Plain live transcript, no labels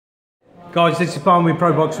Guys, this is PARM with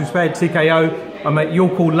Probox Respect, TKO. I'm at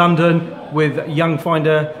York Hall, London with young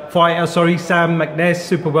fighter, Sam Mcness,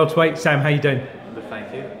 super welterweight. Sam, how you doing? Good,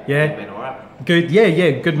 thank you. Yeah? Been alright? Good,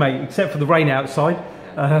 yeah, good mate, except for the rain outside.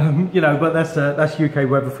 You know, but that's UK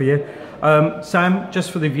weather for you. Sam,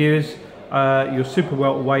 just for the viewers, you're super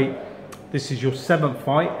welterweight. This is your 7th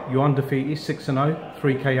fight. You're undefeated, 6-0,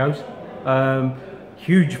 3 KOs.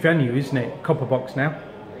 Huge venue, isn't it? Copperbox now.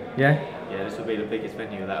 Yeah? Yeah, this will be the biggest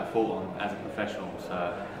venue that I've fought on as a professional,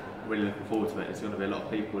 so really looking forward to it. There's going to be a lot of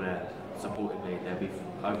people there supporting me. There'll be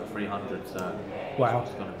over 300, so wow.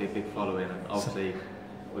 It's going to be a big following, and obviously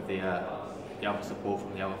with the other support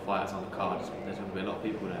from the other fighters on the card, there's going to be a lot of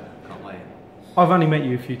people there. Can't wait. I've only met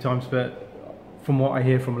you a few times, but from what I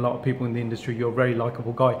hear from a lot of people in the industry, you're a very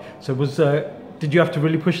likeable guy. So did you have to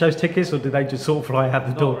really push those tickets, or did they just sort of fly out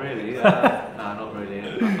the door? Not really. No, not really.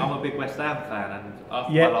 I'm a big West Ham fan, and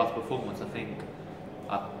after my last performance, I think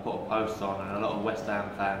I put a post on, and a lot of West Ham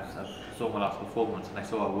fans saw my last performance, and they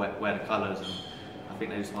saw I wear the colours, and I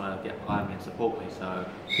think they just want to get behind me and support me. So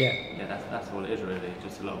yeah, that's all it is really.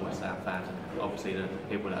 Just a lot of West Ham fans, and obviously the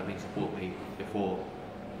people that have been supporting me before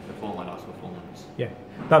my last performance. Yeah,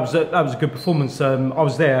 that was a good performance. I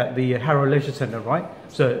was there at the Harrow Leisure Centre, right?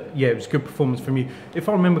 So yeah, it was a good performance from you. If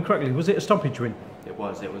I remember correctly, was it a stoppage win? It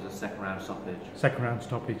was a second round stoppage. Second round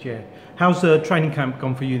stoppage, yeah. How's the training camp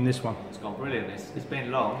gone for you in this one? It's gone brilliant. It's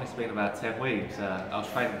been long. It's been about 10 weeks. I was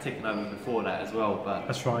training ticking over before that as well, but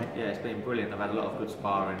that's right. Yeah, it's been brilliant. I've had a lot of good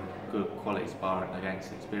sparring, good quality sparring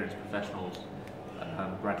against experienced professionals.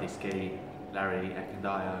 Bradley Ski, Larry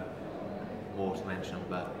Ekandayo, more to mention,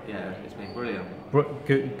 but yeah, it's been brilliant.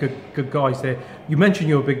 Good guys there. You mentioned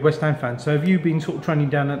you're a big West Ham fan, so have you been sort of training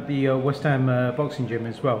down at the West Ham boxing gym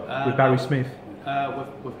as well with Barry Smith?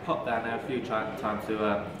 We've popped down there a few times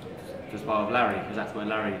to spar with Larry, because that's where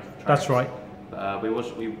Larry trains. That's right.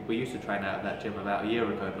 We used to train out of that gym about a year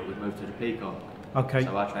ago, but we moved to the Peacock. Okay.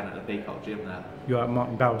 So I train at the Peacock gym now. You're at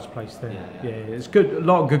Martin Bauer's place there. Yeah. It's good. A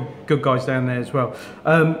lot of good guys down there as well.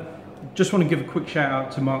 Just want to give a quick shout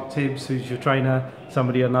out to Mark Tibbs, who's your trainer.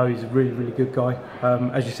 Somebody I know is a really good guy.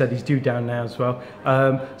 As you said, he's due down now as well.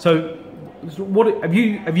 So what have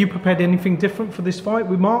you prepared anything different for this fight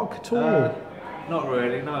with Mark at all? Not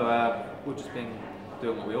really, no. We've just been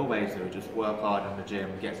doing what we always do, just work hard in the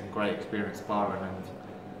gym, get some great experience sparring, and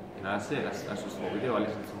you know, that's it. That's just what we do. I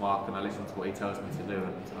listen to Mark and I listen to what he tells me to do,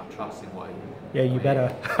 and I trust in what he... Yeah, you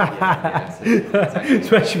better. Exactly.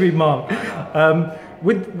 Especially Mark.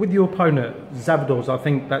 With your opponent, Zavadors, I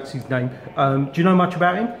think that's his name. Do you know much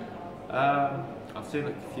about him? I've seen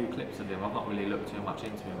a few clips of him. I've not really looked too much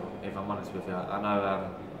into him, if I'm honest with you. I know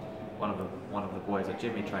one of the boys that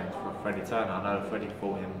Jimmy trains for, Freddie Turner. I know Freddie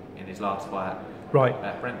fought him in his last fight. Right.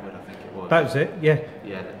 At Brentwood, I think it was. That was it, yeah.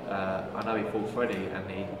 Yeah, I know he fought Freddie and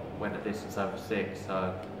he went a distance over 6,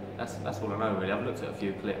 so that's all I know really. I've looked at a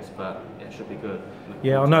few clips, but yeah, it should be good.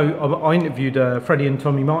 Yeah, I know. I interviewed Freddie and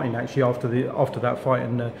Tommy Martin actually after that fight,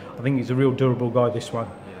 and I think he's a real durable guy, this one.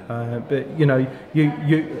 Yeah. But you know,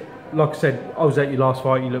 you like I said, I was at your last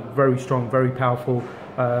fight. You look very strong, very powerful.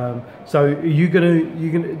 So are you gonna?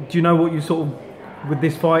 Do you know what you sort of with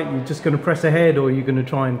this fight? You're just gonna press ahead, or are you gonna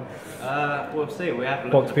try and? We'll see. We have a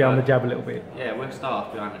look box behind the jab a little bit. Yeah, we'll start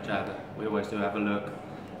off behind the jab. We always do have a look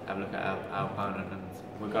at our opponent, and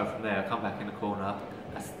we'll go from there. Come back in the corner.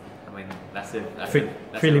 That's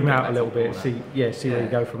it. Feel him out a little bit. See where you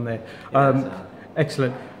go from there.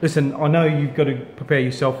 Excellent. Listen, I know you've got to prepare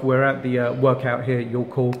yourself. We're at the workout here at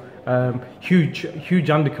York Hall. Huge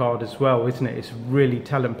undercard as well, isn't it? It's really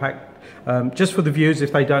talent packed. Just for the viewers,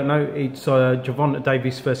 if they don't know, it's Gervonta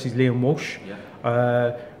Davis versus Liam Walsh.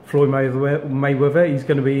 Yeah. Floyd Mayweather, he's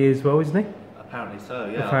going to be here as well, isn't he? Apparently so,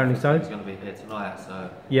 yeah. Apparently so. He's going to be here tonight, so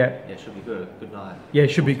yeah, it should be good. Good night. Yeah,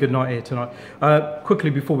 it should be a good night here tonight. Quickly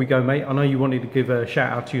before we go, mate, I know you wanted to give a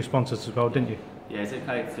shout out to your sponsors as well, didn't you? Yeah, is it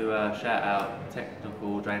okay to shout out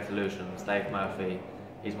Technical Drain Solutions, Dave Murphy?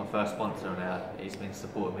 He's my first sponsor and he's been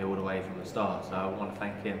supporting me all the way from the start, so I want to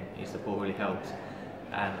thank him. His support really helps.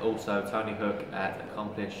 And also Tony Hook at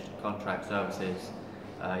Accomplished Contract Services.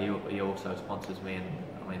 He also sponsors me, and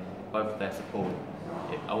I mean, both of their support.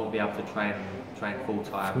 I wouldn't be able to train full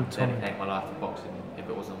time and dedicate my life to boxing if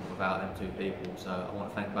it wasn't without them two people. So I want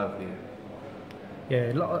to thank both of you.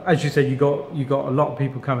 Yeah, as you said, you got a lot of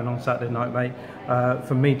people coming on Saturday night, mate.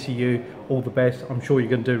 From me to you, all the best. I'm sure you're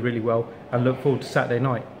going to do really well, and look forward to Saturday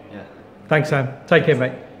night. Yeah. Thanks, Sam. Take care,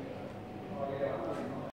 mate.